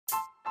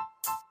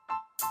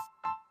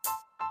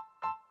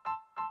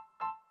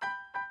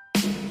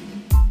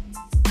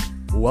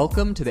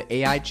Welcome to the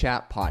AI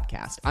Chat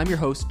Podcast. I'm your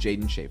host,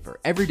 Jaden Schaefer.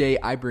 Every day,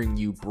 I bring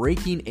you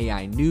breaking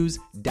AI news,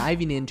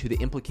 diving into the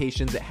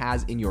implications it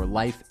has in your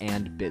life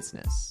and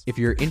business. If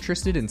you're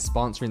interested in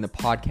sponsoring the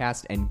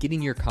podcast and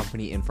getting your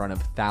company in front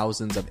of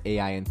thousands of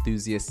AI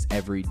enthusiasts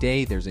every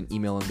day, there's an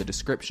email in the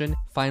description.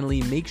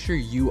 Finally, make sure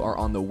you are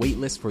on the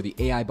waitlist for the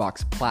AI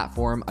Box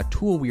platform, a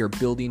tool we are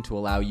building to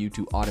allow you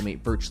to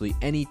automate virtually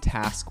any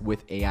task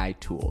with AI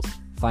tools.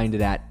 Find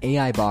it at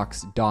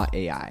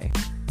aibox.ai.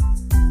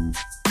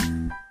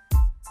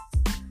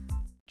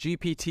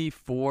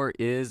 GPT4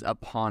 is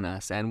upon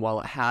us, and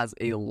while it has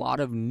a lot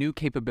of new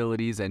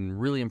capabilities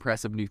and really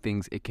impressive new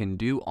things it can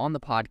do, on the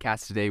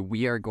podcast today,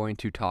 we are going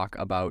to talk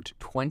about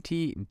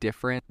 20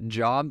 different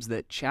jobs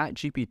that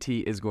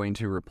ChatGPT is going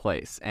to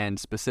replace, and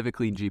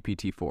specifically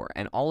GPT4.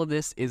 And all of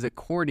this is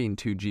according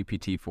to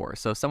GPT4.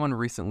 So someone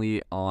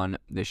recently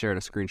they shared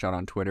a screenshot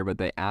on Twitter, but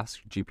they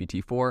asked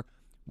GPT4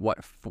 what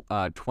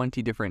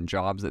 20 different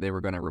jobs that they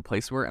were going to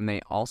replace were, and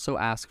they also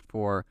asked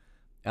for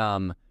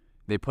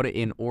they put it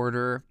in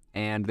order,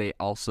 and they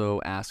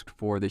also asked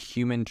for the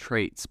human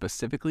trait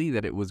specifically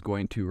that it was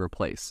going to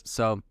replace.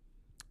 So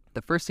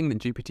the first thing that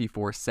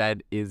GPT-4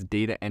 said is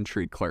data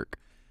entry clerk.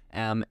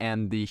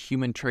 And the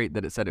human trait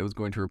that it said it was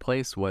going to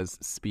replace was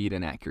speed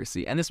and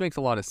accuracy. And this makes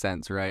a lot of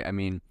sense, right? I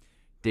mean,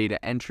 data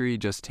entry,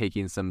 just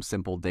taking some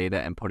simple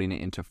data and putting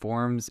it into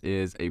forms,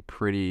 is a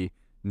pretty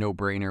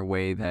no-brainer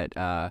way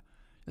that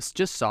it's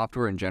just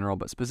software in general,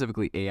 but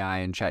specifically AI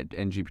and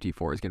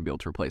GPT-4 is going to be able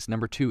to replace.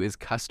 Number 2 is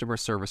customer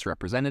service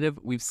representative.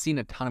 We've seen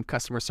a ton of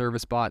customer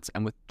service bots,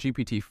 and with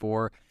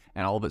GPT-4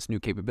 and all of its new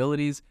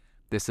capabilities,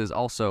 this is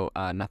also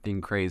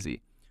nothing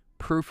crazy.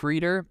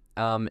 Proofreader,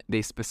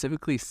 they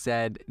specifically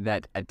said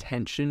that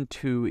attention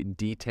to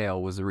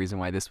detail was the reason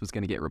why this was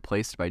going to get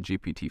replaced by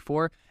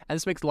GPT-4. And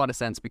this makes a lot of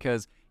sense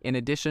because in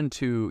addition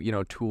to,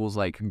 tools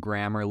like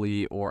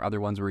Grammarly or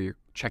other ones where you're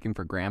checking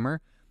for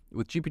grammar,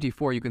 with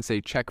GPT-4, you can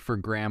say check for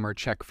grammar,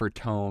 check for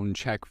tone,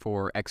 check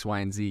for X, Y,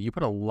 and Z. You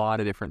put a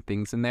lot of different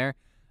things in there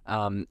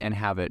and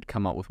have it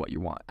come up with what you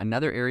want.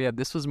 Another area,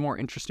 this was more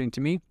interesting to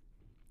me,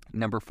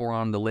 number 4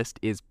 on the list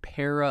is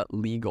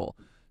paralegal.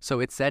 So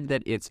it said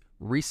that its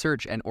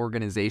research and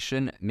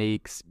organization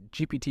makes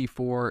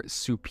GPT-4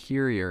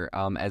 superior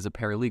as a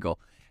paralegal.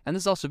 And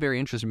this is also very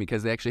interesting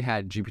because they actually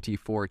had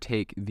GPT-4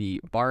 take the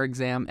bar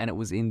exam, and it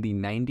was in the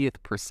 90th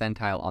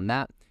percentile on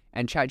that.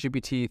 And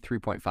ChatGPT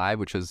 3.5,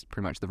 which was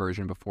pretty much the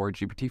version before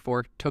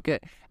GPT-4, took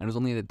it and was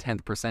only in the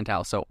 10th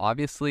percentile. So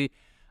obviously,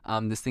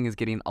 this thing is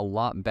getting a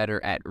lot better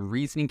at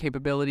reasoning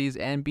capabilities,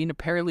 and being a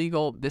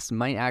paralegal, this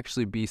might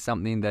actually be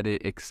something that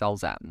it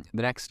excels at.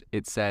 The next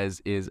it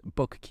says is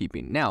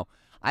bookkeeping. Now,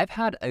 I've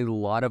had a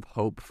lot of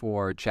hope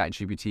for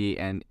ChatGPT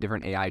and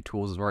different AI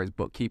tools as far as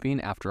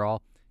bookkeeping. After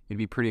all, it'd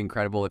be pretty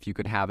incredible if you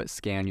could have it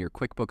scan your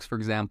QuickBooks, for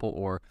example,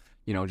 or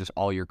just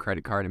all your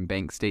credit card and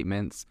bank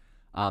statements.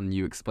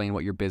 You explain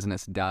what your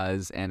business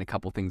does and a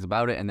couple things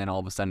about it, and then all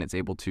of a sudden it's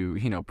able to,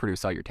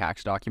 produce all your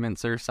tax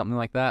documents or something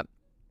like that.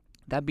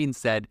 That being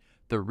said,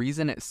 the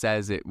reason it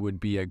says it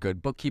would be a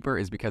good bookkeeper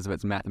is because of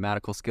its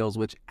mathematical skills,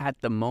 which at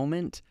the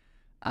moment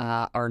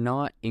are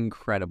not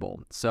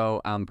incredible.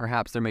 So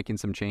perhaps they're making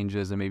some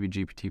changes and maybe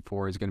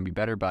GPT-4 is going to be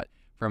better, but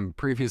from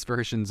previous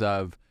versions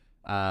of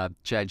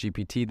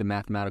ChatGPT, the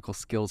mathematical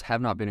skills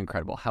have not been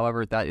incredible.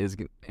 However, that is,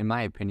 in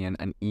my opinion,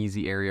 an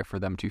easy area for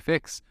them to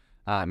fix.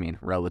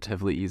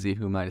 Relatively easy,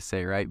 who am I to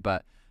say, right?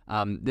 But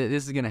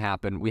this is going to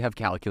happen. We have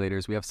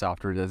calculators. We have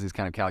software that does these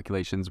kind of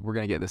calculations. We're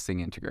going to get this thing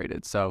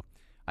integrated. So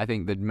I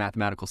think the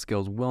mathematical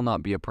skills will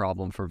not be a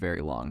problem for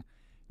very long.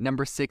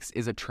 Number 6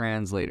 is a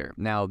translator.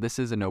 Now, this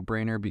is a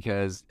no-brainer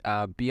because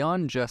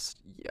beyond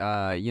just,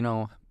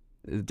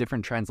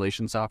 different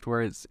translation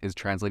software is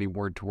translating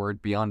word to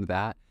word. Beyond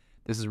that,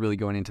 this is really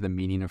going into the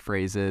meaning of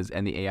phrases,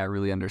 and the AI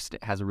really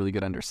has a really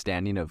good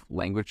understanding of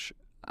language.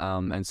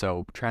 And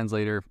so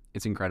translator,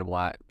 it's incredible.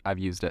 I've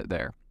used it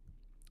there.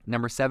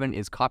 Number 7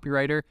 is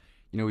copywriter.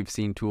 We've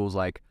seen tools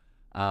like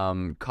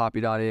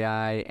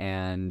Copy.ai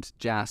and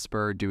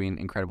Jasper doing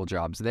incredible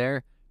jobs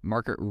there.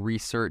 Market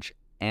research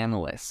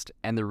analyst.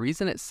 And the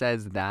reason it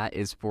says that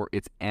is for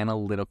its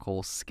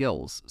analytical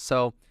skills.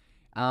 So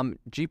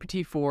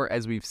GPT-4,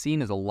 as we've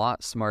seen, is a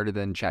lot smarter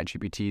than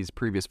ChatGPT's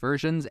previous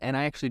versions. And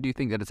I actually do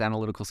think that its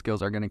analytical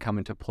skills are going to come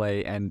into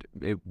play, and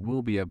it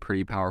will be a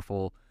pretty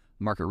powerful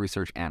market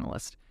research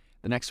analyst.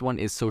 The next one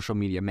is social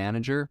media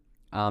manager,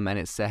 and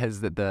it says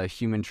that the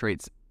human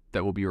traits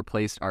that will be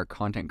replaced are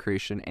content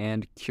creation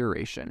and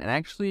curation. And I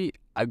actually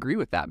agree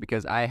with that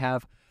because I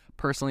have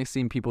personally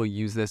seen people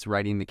use this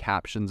writing the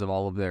captions of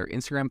all of their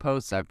Instagram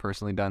posts. I've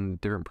personally done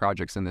different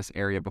projects in this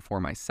area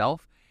before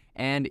myself,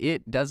 and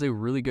it does a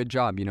really good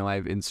job.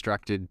 I've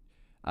instructed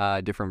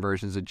different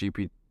versions of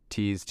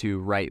GPTs to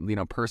write,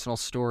 personal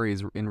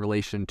stories in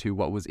relation to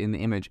what was in the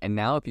image. And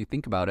now if you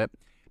think about it,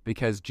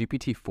 because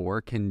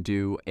GPT-4 can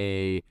do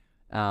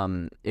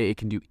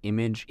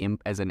image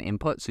as an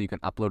input, so you can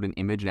upload an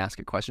image and ask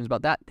it questions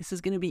about that. This is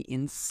going to be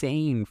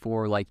insane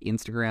for like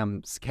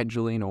Instagram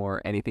scheduling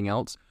or anything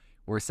else,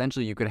 where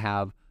essentially you could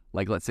have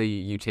Like, let's say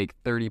you take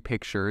 30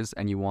 pictures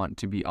and you want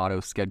to be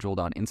auto-scheduled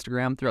on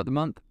Instagram throughout the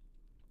month.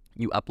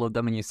 You upload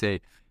them and you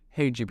say,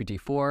 hey,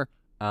 GPT-4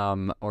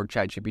 or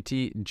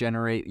ChatGPT,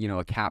 generate,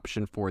 a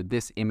caption for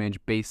this image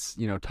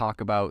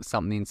talk about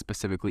something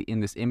specifically in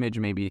this image,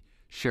 maybe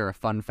share a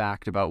fun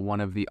fact about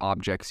one of the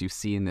objects you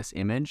see in this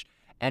image.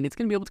 And it's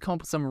going to be able to come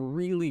up with some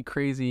really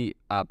crazy,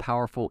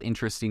 powerful,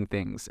 interesting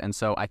things. And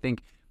so I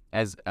think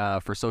as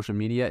for social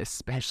media,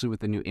 especially with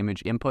the new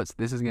image inputs,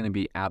 this is going to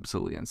be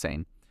absolutely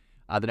insane.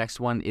 The next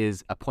one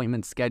is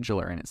appointment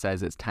scheduler, and it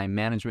says it's time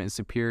management is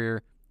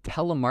superior.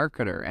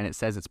 Telemarketer, and it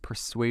says it's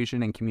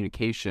persuasion and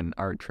communication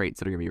are traits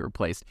that are going to be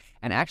replaced.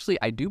 And actually,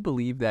 I do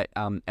believe that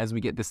as we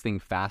get this thing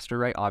faster,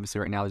 right?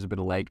 Obviously, right now there's a bit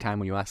of lag time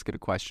when you ask it a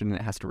question and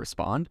it has to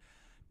respond.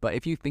 But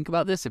if you think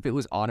about this, if it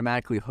was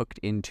automatically hooked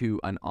into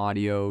an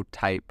audio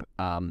type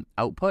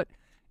output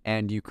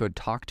and you could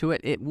talk to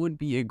it, it would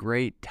be a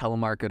great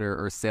telemarketer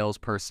or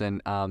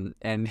salesperson.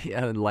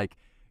 Like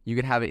you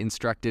could have it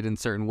instructed in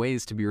certain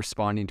ways to be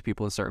responding to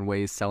people in certain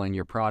ways, selling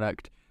your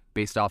product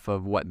based off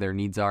of what their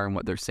needs are and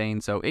what they're saying.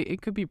 So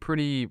it could be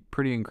pretty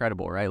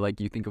incredible, right? Like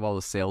you think of all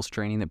the sales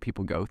training that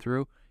people go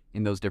through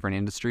in those different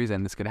industries,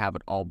 and this could have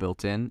it all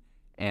built in,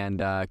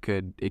 and it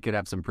could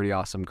have some pretty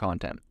awesome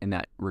content in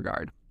that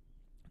regard.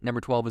 Number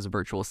 12 is a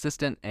virtual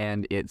assistant,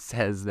 and it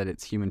says that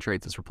its human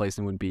traits it's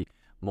replacing would be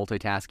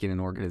multitasking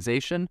and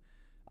organization,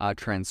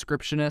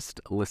 transcriptionist,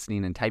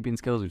 listening and typing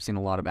skills. We've seen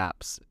a lot of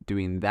apps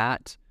doing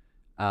that.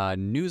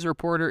 News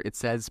reporter, it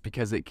says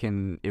because it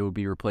would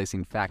be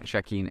replacing fact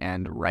checking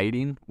and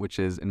writing, which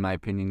is, in my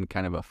opinion,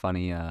 kind of a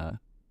funny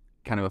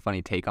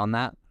take on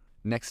that.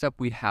 Next up,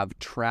 we have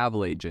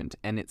travel agent,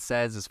 and it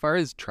says as far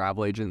as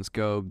travel agents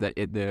go, that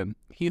the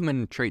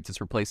human traits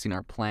it's replacing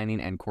are planning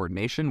and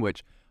coordination,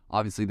 which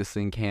obviously this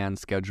thing can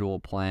schedule,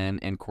 plan,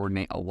 and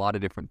coordinate a lot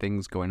of different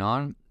things going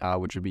on,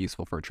 which would be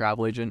useful for a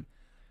travel agent.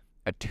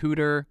 A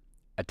tutor,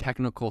 a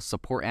technical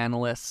support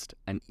analyst,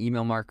 an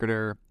email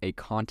marketer, a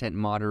content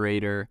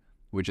moderator,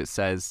 which it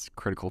says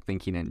critical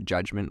thinking and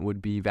judgment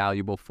would be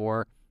valuable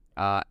for.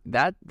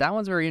 That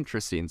one's very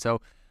interesting. So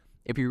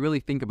if you really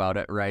think about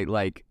it, right,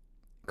 like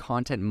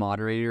content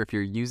moderator, if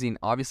you're using,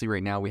 obviously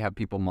right now we have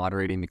people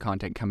moderating the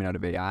content coming out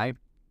of AI,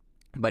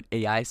 but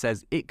AI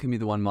says it can be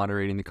the one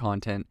moderating the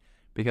content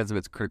because of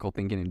its critical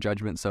thinking and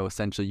judgment. So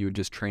essentially you would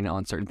just train it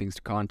on certain things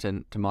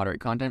to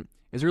moderate content.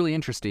 It's really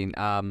interesting.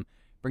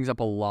 Brings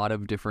up a lot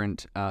of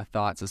different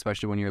thoughts,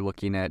 especially when you're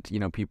looking at,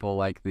 people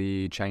like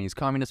the Chinese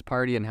Communist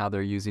Party and how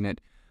they're using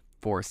it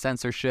for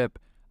censorship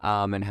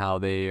and how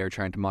they are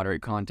trying to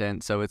moderate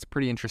content. So it's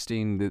pretty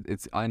interesting that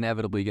it's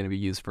inevitably going to be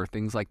used for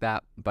things like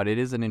that. But it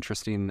is an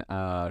interesting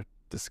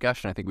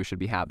discussion I think we should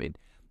be having.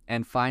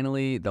 And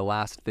finally, the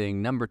last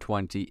thing, number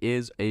 20,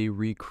 is a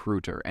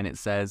recruiter. And it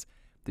says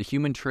the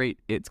human trait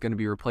it's going to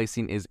be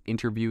replacing is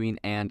interviewing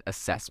and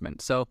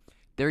assessment. So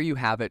there you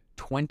have it,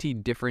 20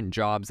 different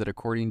jobs that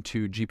according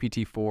to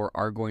GPT-4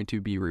 are going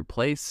to be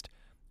replaced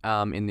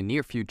in the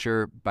near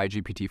future by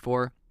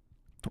GPT-4,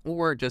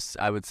 or just,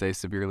 I would say,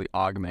 severely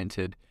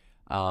augmented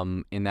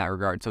in that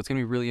regard. So it's going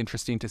to be really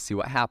interesting to see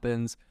what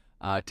happens,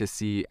 to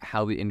see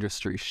how the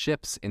industry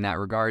shifts in that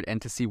regard,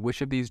 and to see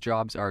which of these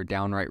jobs are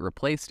downright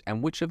replaced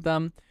and which of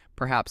them,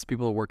 perhaps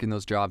people who work in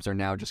those jobs are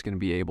now just going to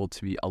be able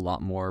to be a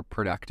lot more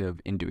productive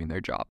in doing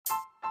their job.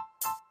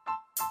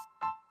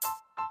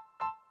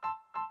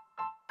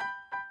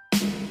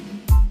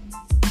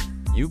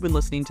 You've been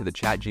listening to the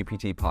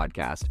ChatGPT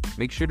podcast.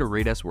 Make sure to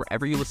rate us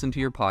wherever you listen to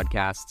your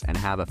podcasts and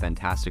have a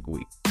fantastic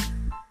week.